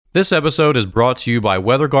This episode is brought to you by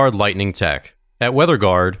WeatherGuard Lightning Tech. At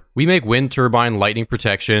WeatherGuard, we make wind turbine lightning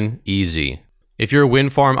protection easy. If you're a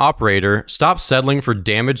wind farm operator, stop settling for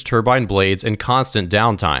damaged turbine blades and constant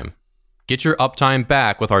downtime. Get your uptime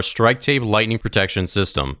back with our Strike Tape lightning protection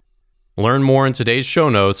system. Learn more in today's show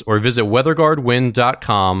notes or visit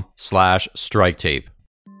weatherguardwind.com/striketape.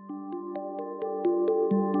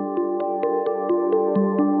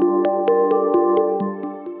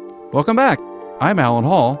 Welcome back. I'm Alan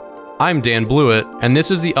Hall. I'm Dan Blewett, and this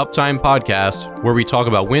is the Uptime Podcast, where we talk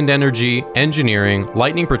about wind energy, engineering,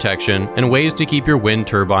 lightning protection, and ways to keep your wind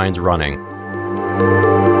turbines running.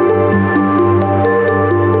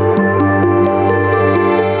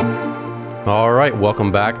 All right,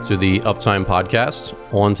 welcome back to the Uptime Podcast.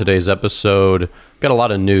 On today's episode, got a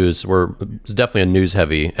lot of news. It's definitely a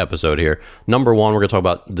news-heavy episode here. Number one, we're going to talk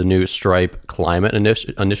about the new Stripe Climate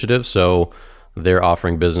Initiative. So they're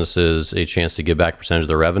offering businesses a chance to give back a percentage of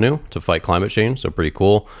their revenue to fight climate change. So pretty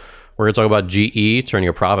cool. We're going to talk about GE turning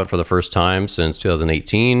a profit for the first time since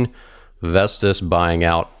 2018. Vestas buying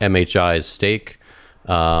out MHI's stake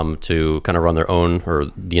to kind of run their own, or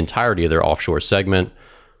the entirety of their offshore segment.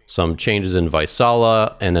 Some changes in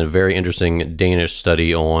Vaisala, and a very interesting Danish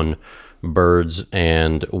study on birds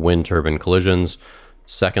and wind turbine collisions.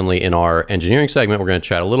 Secondly, in our engineering segment, we're going to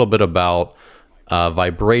chat a little bit about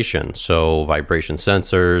vibration, so vibration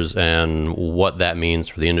sensors and what that means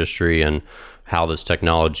for the industry and how this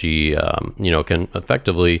technology, can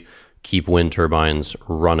effectively keep wind turbines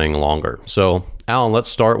running longer. So, Alan, let's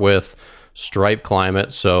start with Stripe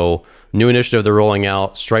Climate. So, new initiative they're rolling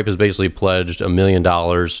out. Stripe has basically pledged $1 million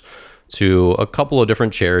to a couple of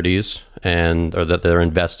different charities or that they're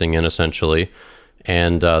investing in essentially,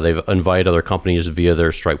 and they've invited other companies via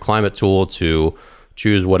their Stripe Climate tool to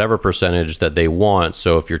choose whatever percentage that they want.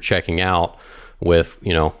 So if you're checking out with,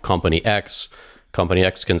 company X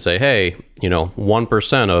can say, hey,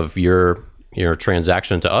 1% of your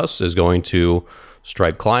transaction to us is going to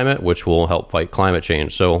Stripe Climate, which will help fight climate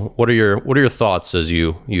change. So what are your thoughts as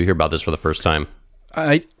you hear about this for the first time?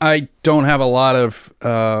 I don't have a lot of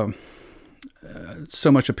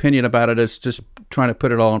so much opinion about it. It's just trying to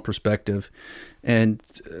put it all in perspective. And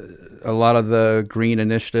a lot of the green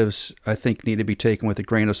initiatives, I think, need to be taken with a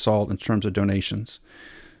grain of salt in terms of donations.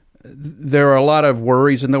 There are a lot of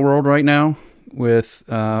worries in the world right now with,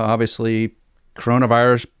 obviously,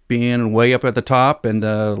 coronavirus being way up at the top and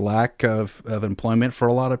the lack of employment for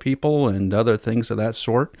a lot of people and other things of that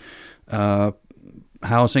sort.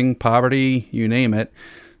 Housing, poverty, you name it.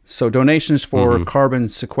 So donations for carbon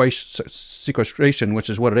sequestration, which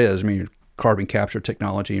is what it is. I mean, carbon capture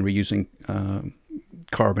technology and reusing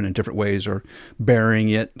carbon in different ways or burying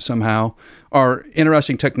it somehow are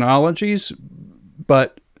interesting technologies,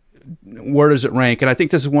 but where does it rank? And I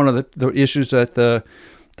think this is one of the issues that the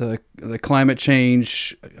climate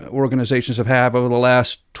change organizations have had over the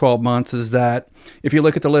last 12 months is that if you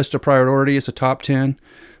look at the list of priorities, the top 10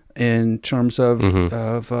 in terms of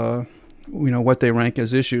what they rank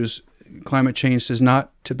as issues, climate change is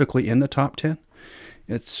not typically in the top 10.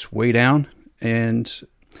 It's way down, and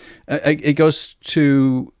it goes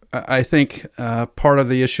to, I think, part of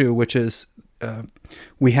the issue, which is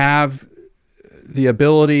we have the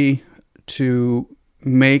ability to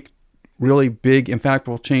make really big,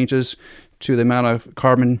 impactful changes to the amount of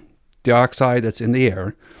carbon dioxide that's in the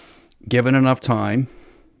air, given enough time.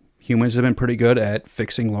 Humans have been pretty good at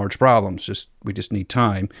fixing large problems. We just need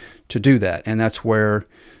time to do that, and that's where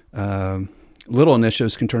little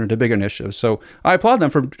initiatives can turn into big initiatives. So I applaud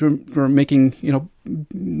them for making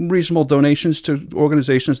reasonable donations to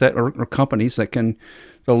organizations that are companies that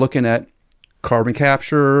are looking at carbon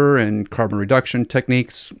capture and carbon reduction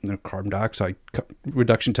techniques, carbon dioxide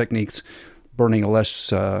reduction techniques, burning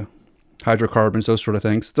less hydrocarbons, those sort of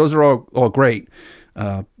things. Those are all great.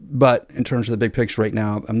 But in terms of the big picture right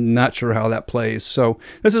now, I'm not sure how that plays. So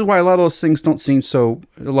this is why a lot of those things a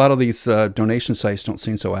lot of these donation sites don't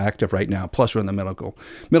seem so active right now. Plus, we're in the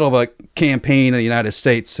middle of a campaign in the United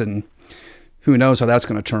States, and who knows how that's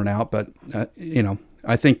going to turn out. But,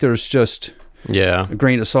 I think there's just a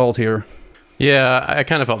grain of salt here. Yeah, I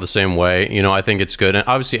kind of felt the same way. I think it's good. And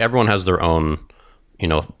obviously, everyone has their own,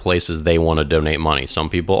 places they want to donate money. Some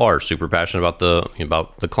people are super passionate about the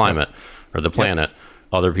climate or the planet. Yep.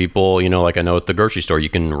 Other people, like I know at the grocery store, you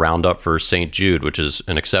can round up for St. Jude, which is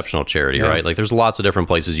an exceptional charity, right? Like there's lots of different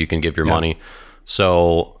places you can give your money.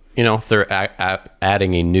 So, if they're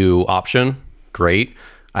adding a new option, great.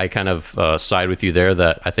 I kind of side with you there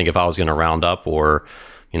that I think if I was going to round up or,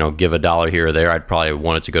 give $1 here or there, I'd probably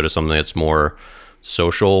want it to go to something that's more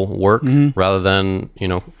social work rather than,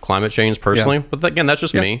 climate change personally. Yeah. But again, that's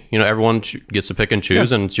just me. Everyone gets to pick and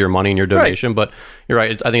choose, and it's your money and your donation. Right. But you're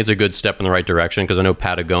right. I think it's a good step in the right direction, because I know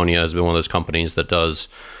Patagonia has been one of those companies that does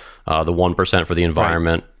the 1% for the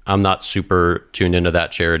environment. Right. I'm not super tuned into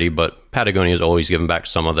that charity, but Patagonia has always given back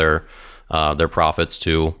some of their profits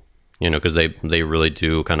to, because they really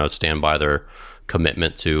do kind of stand by their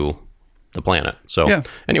commitment to the planet. So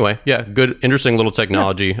anyway, good, interesting little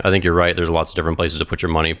technology. I think you're right. There's lots of different places to put your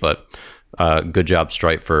money, but good job,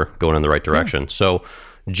 Stripe, for going in the right direction. So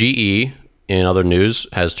GE, in other news,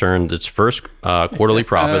 has turned its first quarterly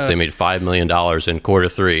profits. They made $5 million in quarter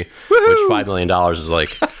three, which $5 million is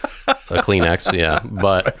like a Kleenex. Yeah.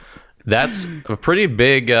 But that's a pretty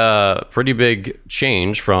big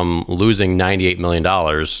change from losing $98 million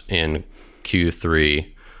in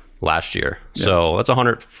Q3 last year. Yeah. So that's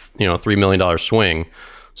 $3 million swing.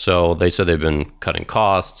 So they said they've been cutting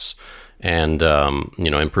costs and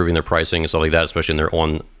improving their pricing and stuff like that, especially in their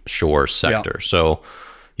onshore sector. Yeah. So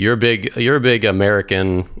you're a big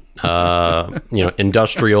American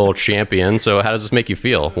industrial champion. So how does this make you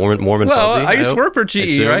feel? Warm and fuzzy? I used to work for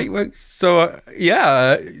GE, right? So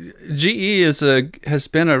GE has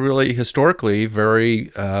been a really historically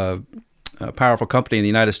very powerful company in the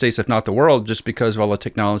United States, if not the world, just because of all the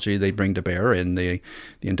technology they bring to bear and the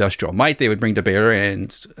industrial might they would bring to bear and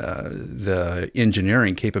the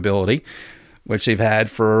engineering capability, which they've had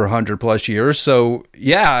for 100 plus years. So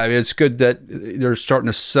it's good that they're starting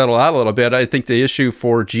to settle out a little bit. I think the issue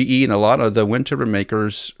for GE and a lot of the wind turbine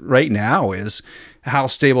makers right now is how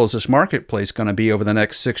stable is this marketplace going to be over the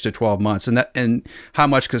next 6 to 12 months, and how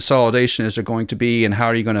much consolidation is there going to be, and how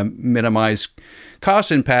are you going to minimize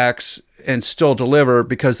cost impacts and still deliver,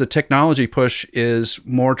 because the technology push is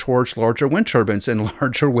more towards larger wind turbines, and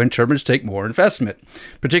larger wind turbines take more investment,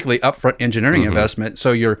 particularly upfront engineering investment.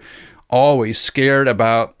 So you're always scared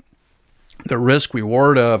about the risk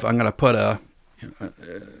reward of, I'm going to put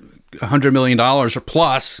 $100 million or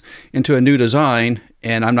plus into a new design,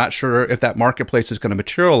 and I'm not sure if that marketplace is going to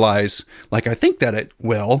materialize like I think that it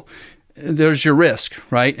will. There's your risk,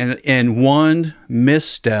 right? And one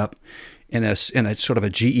misstep in a sort of a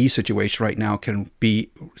GE situation right now can be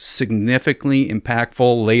significantly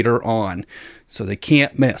impactful later on. So they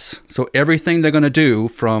can't miss. So everything they're going to do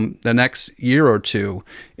from the next year or two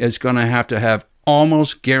is going to have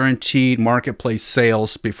almost guaranteed marketplace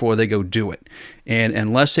sales before they go do it. And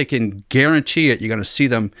unless they can guarantee it, you're going to see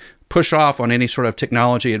them push off on any sort of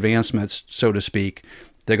technology advancements, so to speak.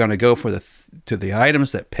 They're going to go for the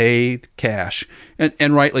items that pay cash,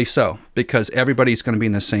 and rightly so, because everybody's going to be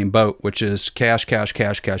in the same boat, which is cash.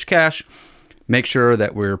 Make sure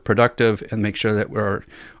that we're productive, and make sure that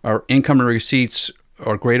our incoming receipts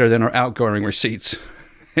are greater than our outgoing receipts,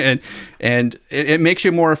 and it makes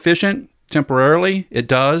you more efficient temporarily. It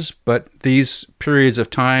does, but these periods of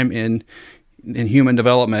time in human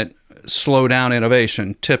development slow down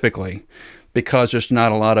innovation typically, because there's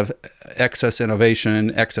not a lot of excess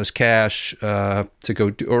innovation, excess cash to go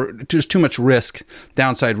do, or just too much risk,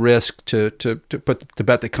 downside risk to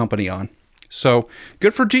bet the company on. So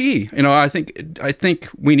good for GE. I think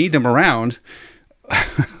we need them around,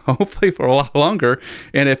 hopefully for a lot longer.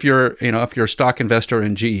 And if you're a stock investor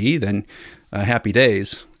in GE, then happy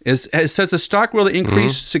days. Has the stock really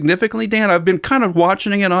increased significantly, Dan? I've been kind of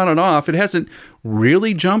watching it on and off. It hasn't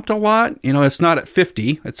really jumped a lot. It's not at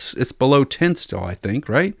 50. It's below 10 still, I think,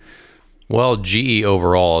 right? Well, GE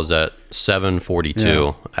overall is at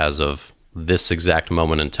 742 as of this exact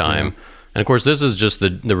moment in time. Yeah. And of course, this is just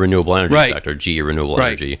the renewable energy sector, GE Renewable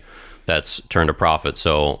Energy, that's turned a profit.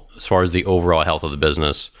 So as far as the overall health of the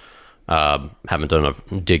business, haven't done enough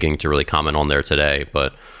digging to really comment on there today,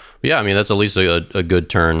 but yeah, I mean, that's at least a good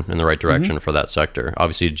turn in the right direction for that sector.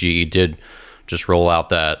 Obviously, GE did just roll out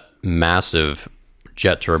that massive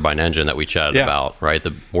jet turbine engine that we chatted about, right?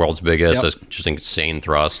 The world's biggest, just insane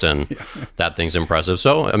thrust, and that thing's impressive.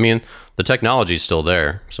 So, I mean, the technology's still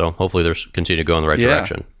there. So hopefully there's continue to go in the right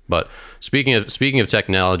direction. But speaking of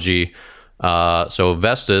technology, so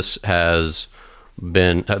Vestas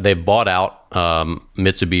they bought out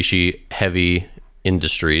Mitsubishi Heavy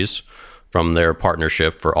Industries from their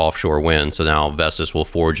partnership for offshore wind. So now Vestas will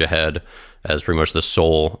forge ahead as pretty much the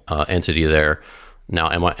sole entity there. Now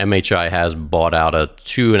MHI has bought out a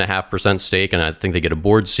 2.5% stake, and I think they get a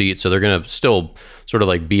board seat, so they're going to still sort of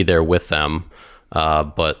like be there with them.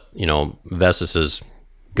 But Vestas is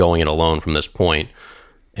going it alone from this point.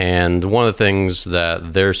 And one of the things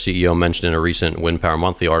that their CEO mentioned in a recent Wind Power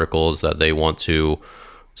Monthly article is that they want to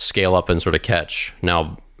scale up and sort of catch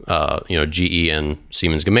now GE and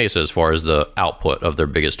Siemens Gamesa as far as the output of their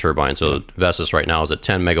biggest turbine. So Vestas right now is at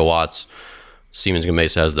 10 megawatts. Siemens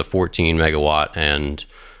Gamesa has the 14 megawatt, and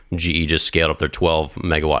GE just scaled up their 12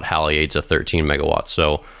 megawatt Halley to 13 megawatts.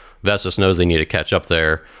 So Vestas knows they need to catch up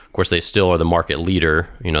there. Of course, they still are the market leader.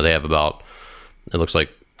 They have about, it looks like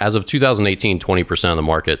as of 2018, 20% of the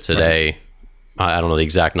market today. Right. I don't know the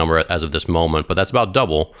exact number as of this moment, but that's about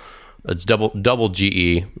double. It's double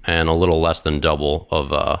GE and a little less than double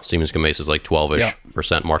of Siemens Gamesa's like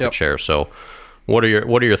 12-ish% market share. So what are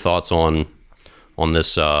your thoughts on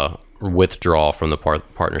this withdrawal from the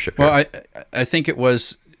partnership here? Well, I think it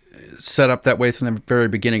was set up that way from the very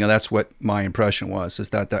beginning, and that's what my impression was, is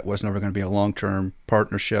that was never going to be a long-term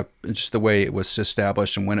partnership. And just the way it was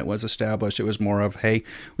established and when it was established, it was more of, hey,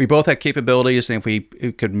 we both had capabilities, and if we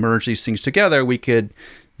could merge these things together, we could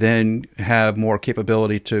then have more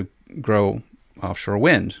capability to grow offshore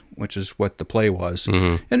wind, which is what the play was.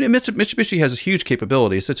 Mm-hmm. And Mitsubishi has huge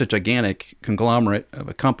capabilities. It's a gigantic conglomerate of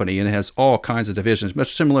a company, and it has all kinds of divisions.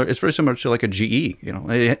 It's very similar to like a GE.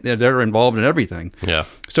 They're involved in everything. Yeah.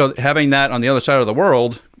 So having that on the other side of the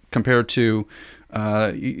world compared to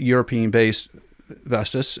European-based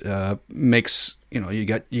Vestas makes you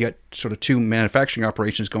got sort of two manufacturing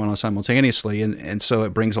operations going on simultaneously, and so it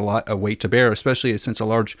brings a lot of weight to bear, especially since a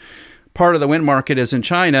large part of the wind market is in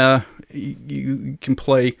China. You can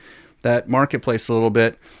play that marketplace a little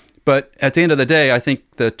bit. But at the end of the day, I think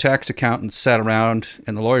the tax accountants sat around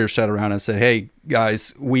and the lawyers sat around and said, hey,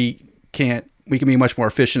 guys, we can be much more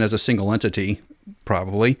efficient as a single entity,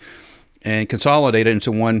 probably, and consolidate it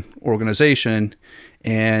into one organization.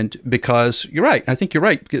 And because you're right, I think you're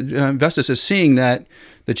right. Vestas is seeing that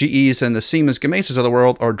the GEs and the Siemens Gamesas of the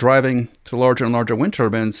world are driving to larger and larger wind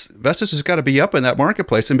turbines. Vestas has got to be up in that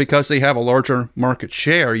marketplace, and because they have a larger market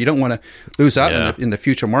share, you don't want to lose out in the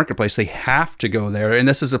future marketplace. They have to go there, and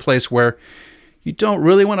this is a place where you don't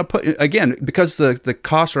really want to put, again, because the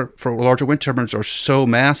costs for larger wind turbines are so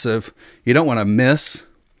massive, you don't want to miss.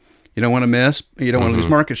 You don't want to lose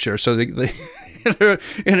market share. So they're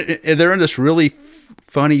in this really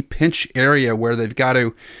funny pinch area where they've got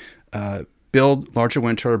to build larger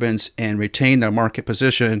wind turbines and retain their market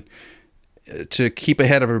position to keep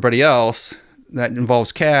ahead of everybody else. That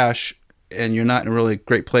involves cash, and you're not in a really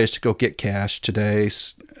great place to go get cash today.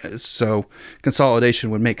 So consolidation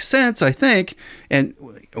would make sense, I think, and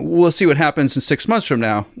we'll see what happens in 6 months from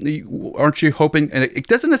now. Aren't you hoping? And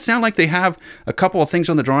doesn't it sound like they have a couple of things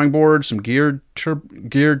on the drawing board, some geared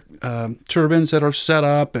turbines that are set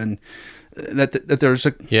up, and that there's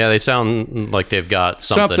a they sound like they've got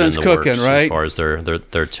something in the cooking, works right? As far as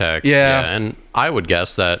their tech. And I would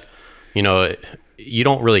guess that you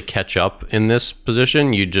don't really catch up in this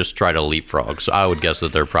position. You just try to leapfrog. So I would guess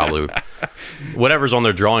that they're probably whatever's on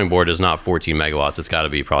their drawing board is not 14 megawatts. It's got to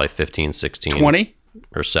be probably 15, 16, 20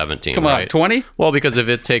 or 17. Come on, 20? Well, because if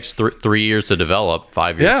it takes 3 years to develop,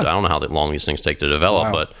 5 years, I don't know how long these things take to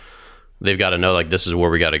develop, but they've got to know, like, this is where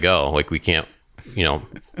we got to go. Like, we can't.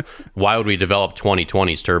 Why would we develop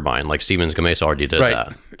 2020's turbine? Like Siemens Gamesa already did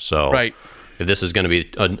that. So if this is going to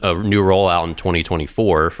be a new rollout in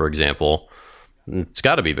 2024, for example, it's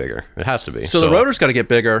got to be bigger. It has to be. So the rotor's got to get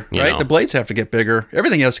bigger, right? The blades have to get bigger.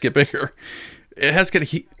 Everything has to get bigger. It has to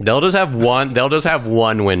get. They'll just have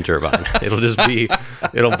one wind turbine.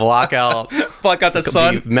 It'll block out the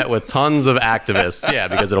sun. Be met with tons of activists. Yeah,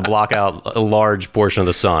 because it'll block out a large portion of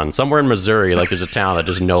the sun. Somewhere in Missouri, like, there's a town that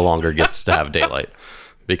just no longer gets to have daylight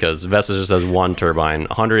because Vestas just has one turbine,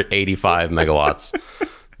 185 megawatts,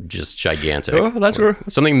 just gigantic. Oh, that's where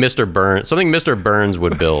something Mr. Burns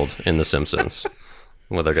would build in The Simpsons.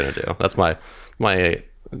 What they're gonna do? That's my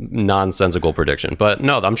nonsensical prediction, but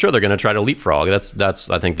no, I'm sure they're going to try to leapfrog. That's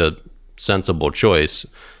I think the sensible choice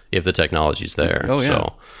if the technology's there. Oh yeah.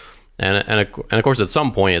 So, and of course, at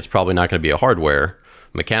some point, it's probably not going to be a hardware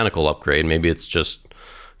mechanical upgrade. Maybe it's just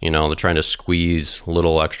they're trying to squeeze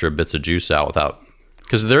little extra bits of juice out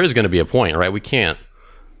because there is going to be a point, right? We can't.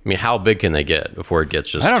 I mean, how big can they get before it gets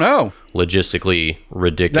just? I don't know. Logistically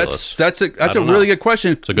ridiculous. That's a really good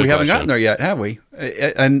question. We haven't gotten there yet, have we?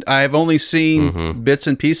 And I've only seen bits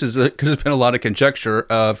and pieces because there's been a lot of conjecture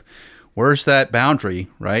of where's that boundary,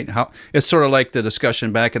 right? How it's sort of like the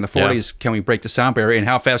discussion back in the 40s. Can we break the sound barrier, and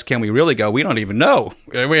how fast can we really go? We don't even know.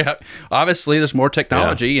 Obviously, there's more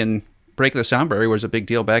technology, and breaking the sound barrier was a big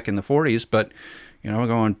deal back in the 40s, but. We're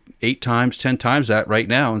going 8 times, 10 times that right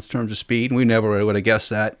now in terms of speed. And we never would have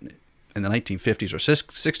guessed that in the 1950s or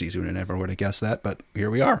 60s. We never would have guessed that, but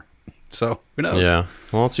here we are. So who knows? Yeah.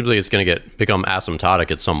 Well, it seems like it's going to become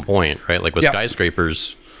asymptotic at some point, right? Like with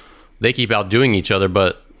skyscrapers, they keep outdoing each other,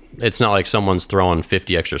 but it's not like someone's throwing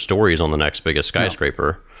 50 extra stories on the next biggest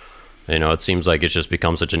skyscraper. No. It seems like it's just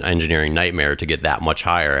become such an engineering nightmare to get that much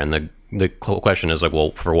higher, and the question is like,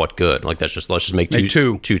 well, for what good? Like let's just make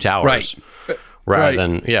two towers, right? Rather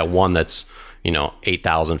than one that's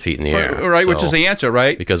 8,000 feet in the air, right? Which is the answer,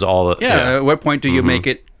 right? Because all the At what point do you make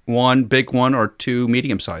it one big one or two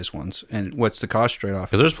medium-sized ones, and what's the cost trade-off?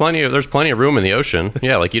 Because there's plenty of room in the ocean.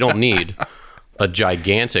 Yeah, like you don't need a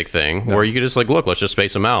gigantic thing where you could just like, look, let's just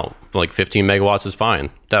space them out. Like 15 megawatts is fine.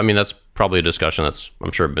 I mean, that's probably a discussion that's,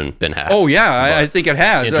 I'm sure, been had. Oh yeah, I think it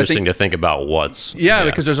has. Interesting to think about what's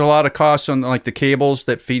because there's a lot of costs on like the cables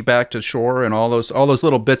that feed back to shore, and all those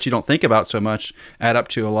little bits you don't think about so much add up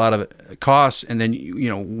to a lot of costs. And then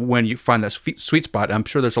when you find that sweet spot, I'm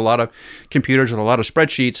sure there's a lot of computers with a lot of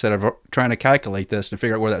spreadsheets that are trying to calculate this and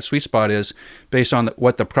figure out where that sweet spot is based on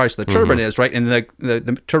what the price of the turbine is, right? And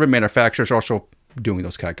the turbine manufacturers are also doing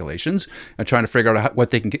those calculations and trying to figure out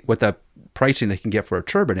what they can get, what the pricing they can get for a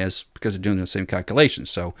turbine is, because they're doing the same calculations.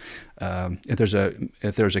 So if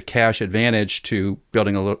there's a cash advantage to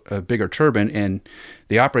building a bigger turbine, and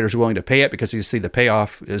the operator's willing to pay it because you see the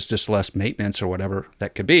payoff is just less maintenance or whatever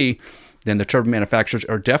that could be, then the turbine manufacturers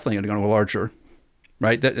are definitely going to go larger,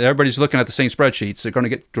 right? Everybody's looking at the same spreadsheets. They're going to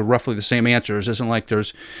get to roughly the same answers. It isn't like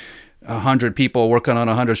there's 100 people working on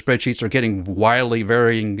 100 spreadsheets are getting wildly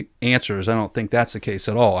varying answers. I don't think that's the case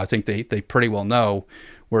at all. I think they pretty well know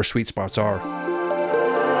where sweet spots are.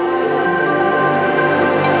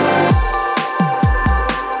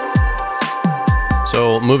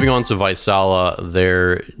 So moving on to Vaisala,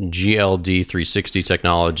 their GLD360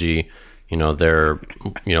 technology, their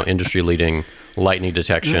industry leading lightning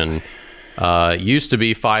detection used to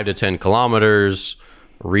be 5 to 10 kilometers.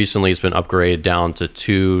 Recently, it's been upgraded down to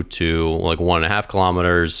 2 to like 1.5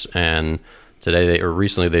 kilometers, and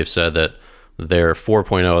recently they've said that their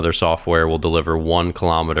 4.0 of their software will deliver 1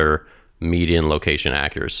 kilometer median location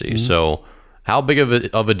accuracy. So, how big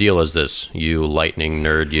of a deal is this, you lightning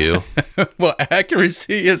nerd, you? Well,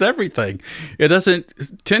 accuracy is everything. It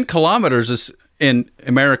doesn't. 10 kilometers is, in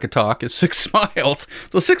America talk, is 6 miles.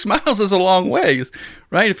 So 6 miles is a long ways,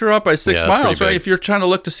 right? If you're up by 6 miles, right? If you're trying to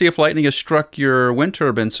look to see if lightning has struck your wind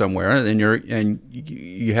turbine somewhere, and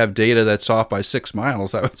you have data that's off by 6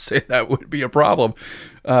 miles, I would say that would be a problem.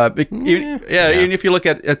 Even if you look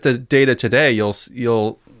at the data today,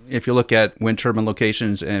 you'll if you look at wind turbine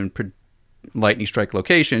locations and lightning strike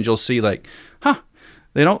locations, you'll see like,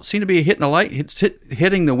 they don't seem to be hitting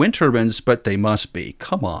hitting the wind turbines, but they must be.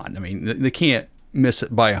 Come on. I mean, they can't miss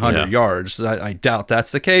it by 100 yards. I doubt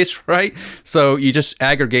that's the case, right? So you just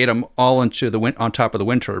aggregate them all into on top of the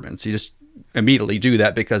wind turbines. You just immediately do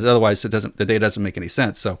that, because otherwise the data doesn't make any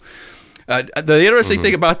sense. So the interesting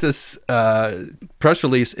thing about this press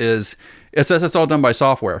release is it says it's all done by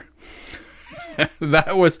software.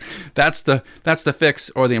 That's the fix,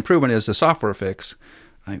 or the improvement is the software fix.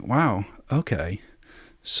 Like, wow, okay.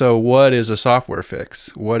 So what is a software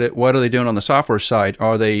fix? What are they doing on the software side?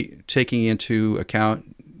 Are they taking into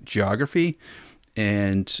account geography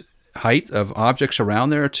and height of objects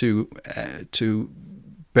around there to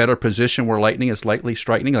better position where lightning is likely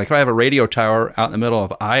striking? Like if I have a radio tower out in the middle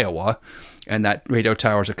of Iowa, and that radio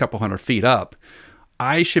tower is a couple hundred feet up,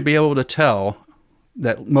 I should be able to tell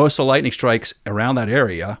that most of the lightning strikes around that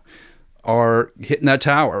area are hitting that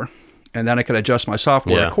tower, and then I could adjust my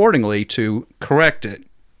software accordingly to correct it.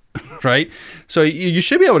 Right? So you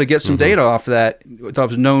should be able to get some data off that,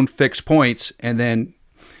 those known fixed points, and then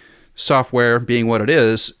software being what it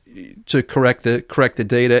is, to correct the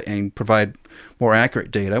data and provide more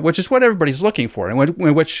accurate data, which is what everybody's looking for, and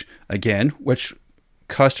which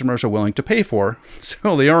customers are willing to pay for.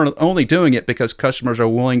 So they aren't only doing it because customers are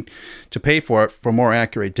willing to pay for it for more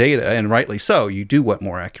accurate data, and rightly so. You do want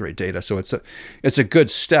more accurate data, so it's a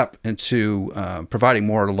good step into providing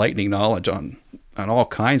more lightning knowledge on all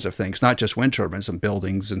kinds of things, not just wind turbines, and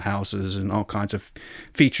buildings and houses and all kinds of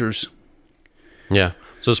features. Yeah.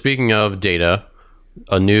 So speaking of data,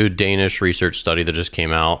 a new Danish research study that just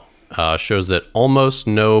came out shows that almost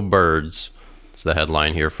no birds, it's the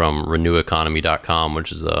headline here from reneweconomy.com,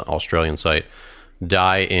 which is the Australian site,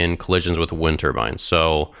 die in collisions with wind turbines.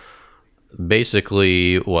 So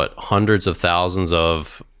basically, hundreds of thousands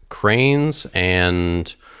of cranes,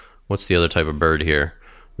 and what's the other type of bird here?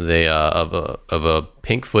 They of a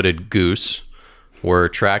pink-footed goose were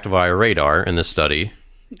tracked via radar in this study,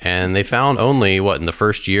 and they found only in the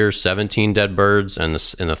first year 17 dead birds, and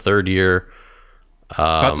in the third year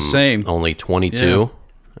about the same, only 22.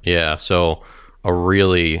 Yeah, so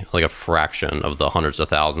a fraction of the hundreds of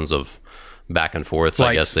thousands of back and forths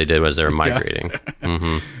I guess they did as they were migrating.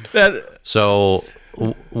 So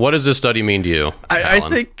what does this study mean to you, I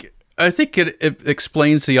think it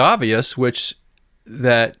explains the obvious, which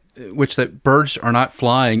that that birds are not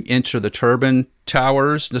flying into the turbine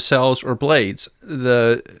towers, nacelles, or blades.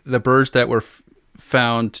 The birds that were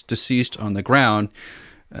found deceased on the ground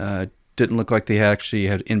didn't look like they actually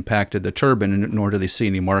had impacted the turbine, nor did they see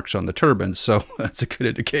any marks on the turbine. So that's a good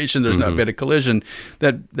indication there's not been a collision.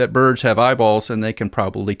 That birds have eyeballs and they can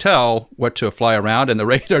probably tell what to fly around. And the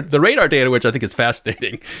radar data, which I think is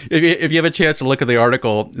fascinating. If you have a chance to look at the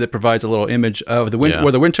article that provides a little image of the wind,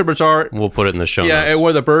 where the wind turbines are, we'll put it in the show notes. And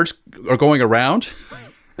where the birds are going around.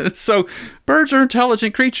 So birds are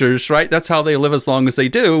intelligent creatures, right? That's how they live as long as they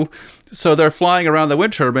do. So they're flying around the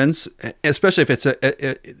wind turbines, especially if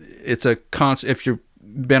if you've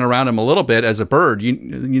been around them a little bit as a bird.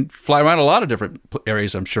 You fly around a lot of different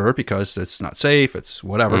areas, I'm sure, because it's not safe, it's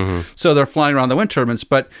whatever. So they're flying around the wind turbines,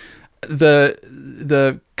 but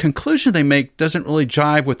the conclusion they make doesn't really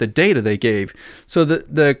jive with the data they gave. So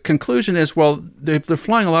the conclusion is, well, they're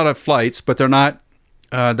flying a lot of flights, but they're not.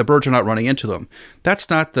 The birds are not running into them. That's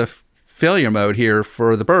not the failure mode here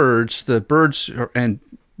for the birds. The birds and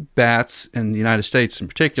bats in the United States in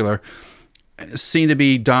particular seem to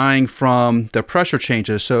be dying from the pressure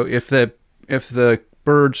changes. So if the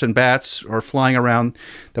birds and bats are flying around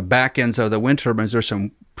the back ends of the wind turbines, there's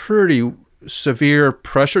some pretty severe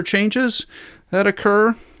pressure changes that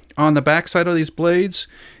occur on the backside of these blades.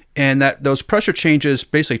 And that those pressure changes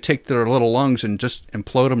basically take their little lungs and just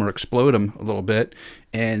implode them or explode them a little bit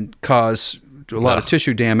and cause a lot of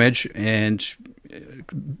tissue damage and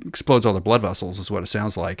explodes all their blood vessels is what it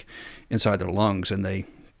sounds like inside their lungs, and they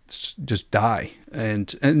just die.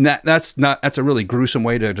 And that's a really gruesome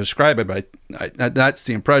way to describe it, but that's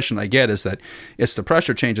the impression I get, is that it's the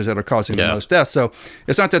pressure changes that are causing the most deaths. So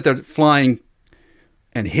it's not that they're flying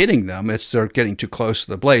and hitting them, they're getting too close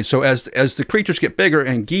to the blade. So as the creatures get bigger,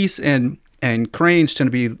 and geese and cranes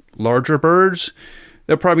tend to be larger birds,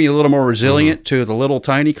 they're probably a little more resilient to the little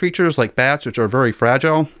tiny creatures like bats, which are very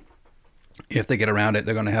fragile. If they get around it,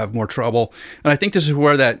 they're going to have more trouble. And I think this is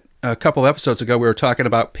where that a couple of episodes ago we were talking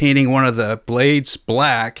about painting one of the blades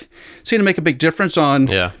black seemed to make a big difference on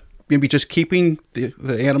maybe just keeping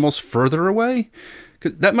the animals further away.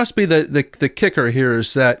 That must be the kicker here,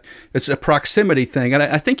 is that it's a proximity thing. And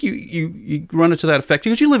I think you run into that effect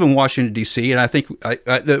because you live in Washington, D.C., and I think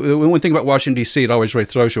the one thing about Washington, D.C. it always really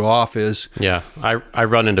throws you off is... Yeah, I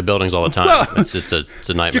run into buildings all the time. Well, it's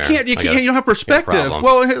a nightmare. You don't have perspective.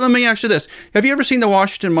 Well, let me ask you this. Have you ever seen the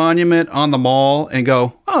Washington Monument on the mall and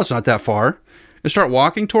go, oh, it's not that far, and start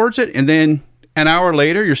walking towards it, and then an hour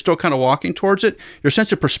later you're still kind of walking towards it? Your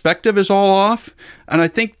sense of perspective is all off. And I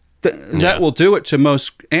think that will do it to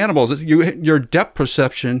most animals. Your depth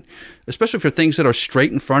perception, especially for things that are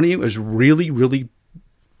straight in front of you, is really, really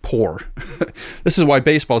poor. This is why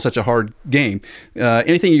baseball is such a hard game.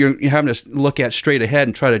 Anything you're having to look at straight ahead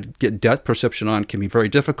and try to get depth perception on can be very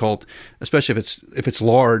difficult, especially if it's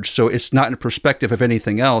large. So it's not in perspective of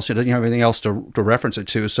anything else. It doesn't have anything else to reference it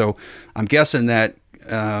to. So I'm guessing that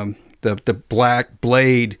the black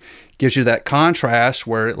blade gives you that contrast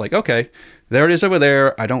where, like, okay, there it is over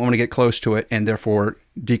there. I don't want to get close to it, and therefore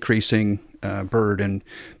decreasing bird and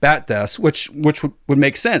bat deaths, which would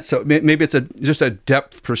make sense. So maybe it's just a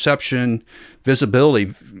depth perception,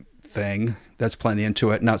 visibility thing that's playing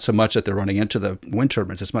into it, not so much that they're running into the wind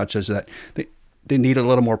turbines as much as that they need a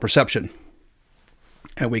little more perception,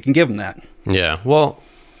 and we can give them that. Yeah, well,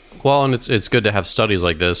 and it's good to have studies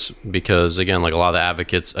like this because, again, like a lot of the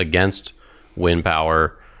advocates against wind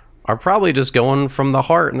power are probably just going from the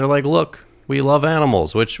heart, and they're like, look, we love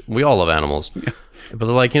animals, which we all love animals. Yeah. But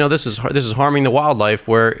they're like, this is harming the wildlife,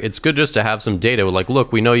 where it's good just to have some data. Like,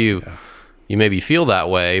 look, we know you maybe feel that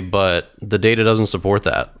way, but the data doesn't support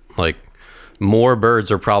that. Like, more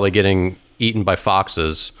birds are probably getting eaten by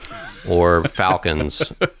foxes or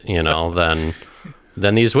falcons,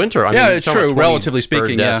 than these winter. I mean, it's true. Relatively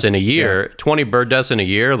speaking, bird deaths in a year, 20 bird deaths in a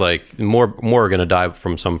year, like more are going to die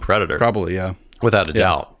from some predator. Probably, yeah, without a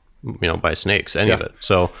doubt. By snakes, any of it.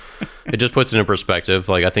 So it just puts it in perspective.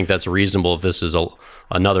 Like, I think that's reasonable if this is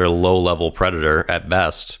another low-level predator at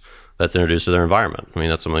best that's introduced to their environment. I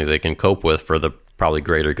mean, that's something they can cope with for the probably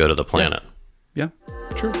greater good of the planet. Yeah,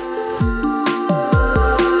 true.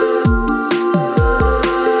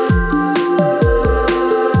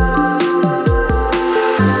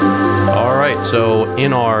 All right, so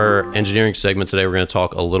in our engineering segment today, we're going to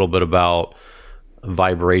talk a little bit about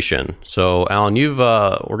vibration. So, Alan, we're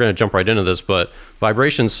going to jump right into this, but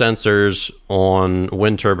vibration sensors on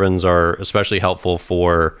wind turbines are especially helpful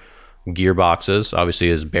for gearboxes.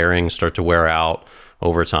 Obviously, as bearings start to wear out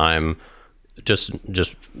over time,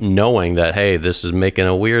 just knowing that, hey, this is making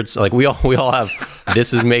a weird, like we all have,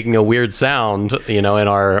 this is making a weird sound, in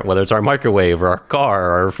our, whether it's our microwave or our car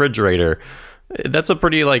or our refrigerator. That's a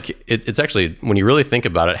pretty, like, it's actually, when you really think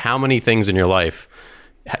about it, how many things in your life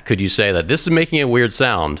could you say that this is making a weird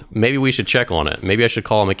sound? Maybe we should check on it. Maybe I should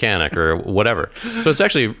call a mechanic or whatever. So it's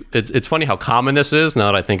actually, it's funny how common this is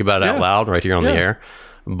now that I think about it out loud right here on the air.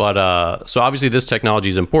 But so obviously this technology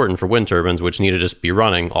is important for wind turbines, which need to just be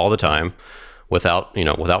running all the time without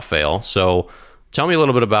fail. So tell me a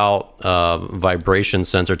little bit about vibration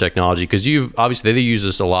sensor technology, because they use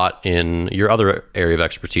this a lot in your other area of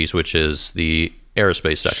expertise, which is the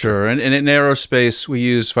aerospace sector. Sure. And in aerospace, we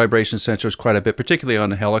use vibration sensors quite a bit, particularly on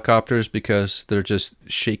the helicopters, because they're just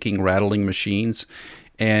shaking, rattling machines.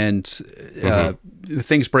 And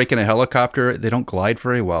things break in a helicopter, they don't glide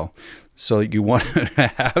very well. So you want to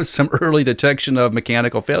have some early detection of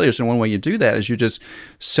mechanical failures. And one way you do that is you just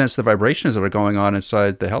sense the vibrations that are going on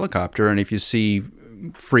inside the helicopter. And if you see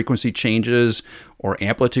frequency changes or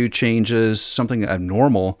amplitude changes, something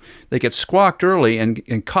abnormal, they get squawked early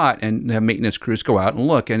and caught, and have maintenance crews go out and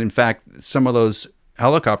look. And in fact, some of those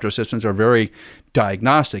helicopter systems are very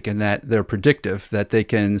diagnostic in that they're predictive, that they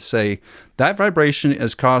can say that vibration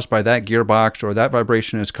is caused by that gearbox, or that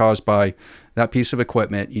vibration is caused by that piece of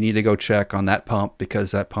equipment. You need to go check on that pump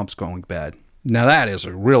because that pump's going bad. Now that is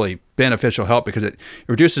a really beneficial help because it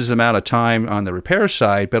reduces the amount of time on the repair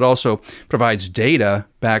side, but also provides data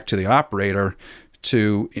back to the operator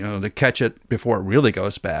to catch it before it really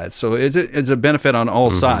goes bad. So it's a benefit on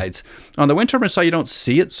all sides. On the wind turbine side, you don't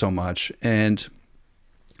see it so much, and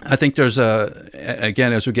I think there's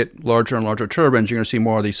again, as we get larger and larger turbines, you're going to see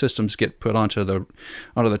more of these systems get put onto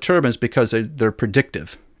the turbines because they're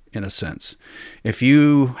predictive in a sense. If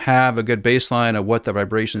you have a good baseline of what the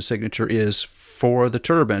vibration signature is for the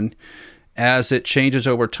turbine, as it changes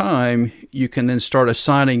over time, you can then start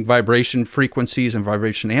assigning vibration frequencies and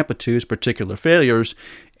vibration amplitudes, particular failures,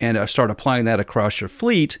 and start applying that across your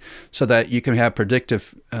fleet so that you can have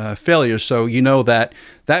predictive failures. So you know that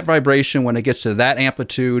vibration, when it gets to that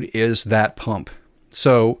amplitude, is that pump.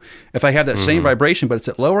 So if I have that same vibration, but it's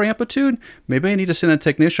at lower amplitude, maybe I need to send a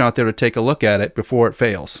technician out there to take a look at it before it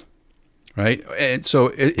fails, right? And so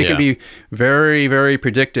it can be very, very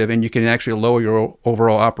predictive, and you can actually lower your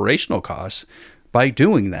overall operational costs by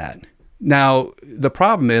doing that. Now, the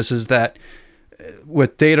problem is that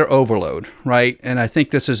with data overload, right? And I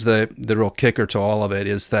think this is the real kicker to all of it,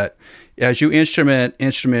 is that as you instrument,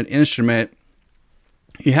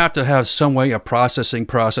 you have to have some way of processing.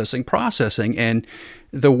 And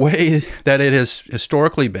the way that it has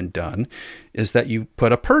historically been done is that you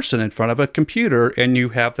put a person in front of a computer and you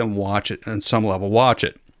have them watch it, on some level watch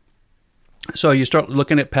it. So you start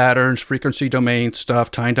looking at patterns, frequency domain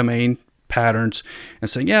stuff, time domain patterns, and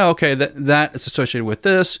saying, yeah, okay, that is associated with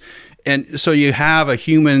this. And so you have a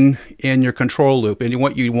human in your control loop. And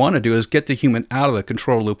what you want to do is get the human out of the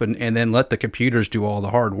control loop and then let the computers do all the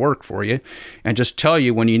hard work for you and just tell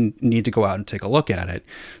you when you need to go out and take a look at it.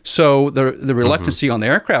 So the reluctancy on the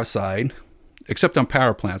aircraft side, except on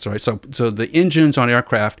power plants, right? So the engines on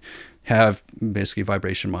aircraft have basically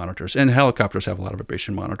vibration monitors, and helicopters have a lot of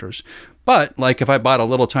vibration monitors. But like if I bought a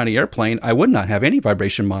little tiny airplane, I would not have any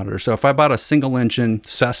vibration monitors. So if I bought a single engine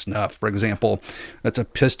Cessna, for example, that's a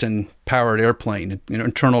piston powered airplane,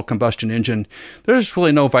 internal combustion engine, there's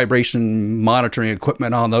really no vibration monitoring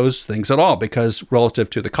equipment on those things at all, because relative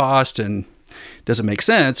to the cost and doesn't make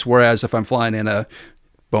sense. Whereas if I'm flying in a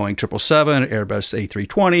Boeing 777, Airbus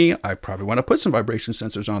A320, I probably want to put some vibration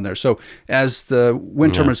sensors on there. So as the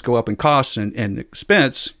wind turbines go up in cost and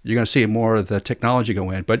expense, you're going to see more of the technology go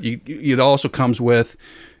in. But it also comes with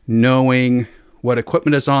knowing what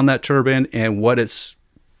equipment is on that turbine and what its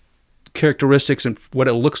characteristics and what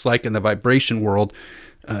it looks like in the vibration world,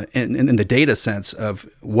 in the data sense of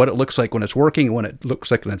what it looks like when it's working and when it looks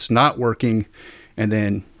like when it's not working, and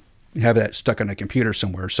then have that stuck on a computer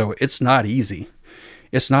somewhere. So it's not easy.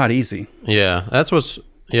 It's not easy. Yeah, that's what's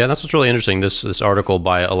really interesting. This article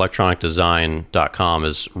by electronicdesign.com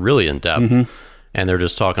is really in depth, and they're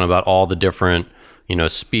just talking about all the different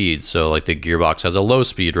speeds. So like the gearbox has a low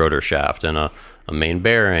speed rotor shaft and a main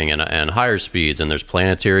bearing and higher speeds, and there's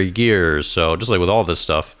planetary gears. So just like with all this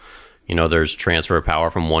stuff, there's transfer of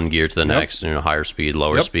power from one gear to the next, higher speed,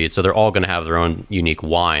 lower speed. So they're all going to have their own unique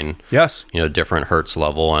whine. Yes. Different hertz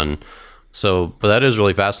level. And so, but that is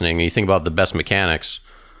really fascinating. You think about the best mechanics,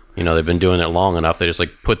 they've been doing it long enough. They just like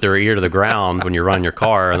put their ear to the ground when you're running your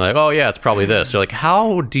car and like, oh yeah, it's probably this. You're like,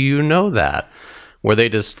 how do you know that? Where they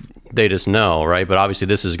just know, right? But obviously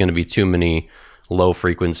this is going to be too many low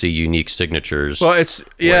frequency unique signatures. Well, it's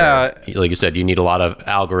like you said, you need a lot of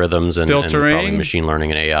algorithms and filtering, probably machine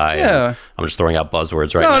learning and AI. Yeah, and I'm just throwing out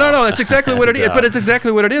buzzwords right now. No, that's exactly what it is. But it's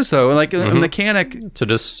exactly what it is, though. Like a mechanic to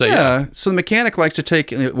just say, So the mechanic likes to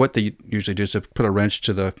take what they usually do is to put a wrench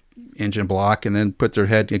to the engine block and then put their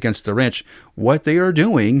head against the wrench. What they are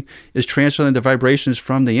doing is transferring the vibrations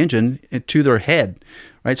from the engine to their head,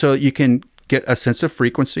 right? So you can get a sense of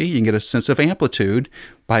frequency, you can get a sense of amplitude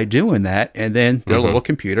by doing that, and then their little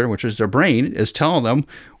computer, which is their brain, is telling them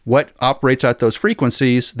what operates at those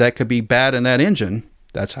frequencies that could be bad in that engine.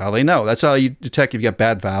 That's how they know. That's how you detect if you got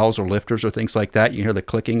bad valves or lifters or things like that. You hear the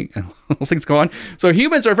clicking and things go on. So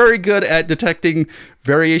humans are very good at detecting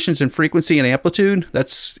variations in frequency and amplitude.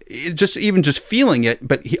 That's just feeling it,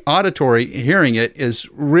 but auditory hearing it is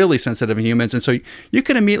really sensitive in humans. And so you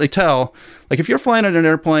can immediately tell, like if you're flying in an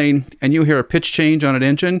airplane and you hear a pitch change on an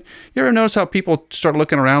engine, you ever notice how people start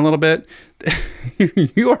looking around a little bit?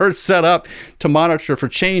 You are set up to monitor for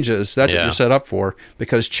changes. That's what you're set up for,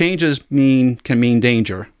 because changes can mean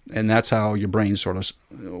danger, and that's how your brain sort of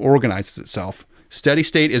organizes itself. Steady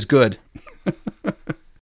state is good.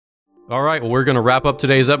 All right, well, we're going to wrap up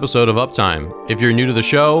today's episode of Uptime. If you're new to the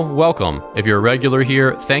show, welcome. If you're a regular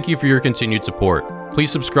here, thank you for your continued support. Please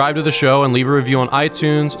subscribe to the show and leave a review on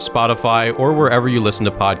iTunes, Spotify, or wherever you listen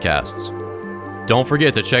to podcasts. Don't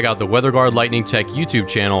forget to check out the WeatherGuard Lightning Tech YouTube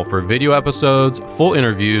channel for video episodes, full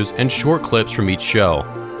interviews, and short clips from each show.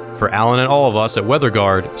 For Alan and all of us at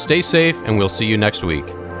WeatherGuard, stay safe, and we'll see you next week.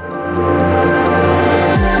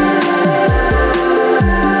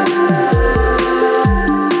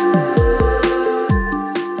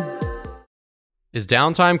 Is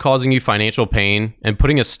downtime causing you financial pain and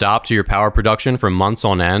putting a stop to your power production for months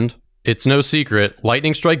on end? It's no secret,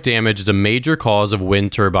 lightning strike damage is a major cause of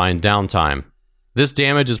wind turbine downtime. This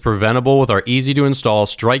damage is preventable with our easy-to-install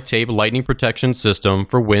strike tape lightning protection system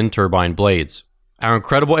for wind turbine blades. Our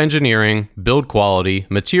incredible engineering, build quality,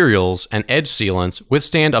 materials, and edge sealants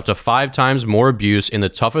withstand up to 5 times more abuse in the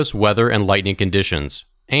toughest weather and lightning conditions.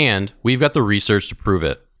 And we've got the research to prove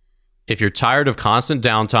it. If you're tired of constant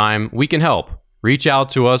downtime, we can help. Reach out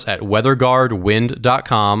to us at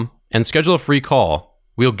weatherguardwind.com and schedule a free call.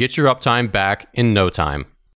 We'll get your uptime back in no time.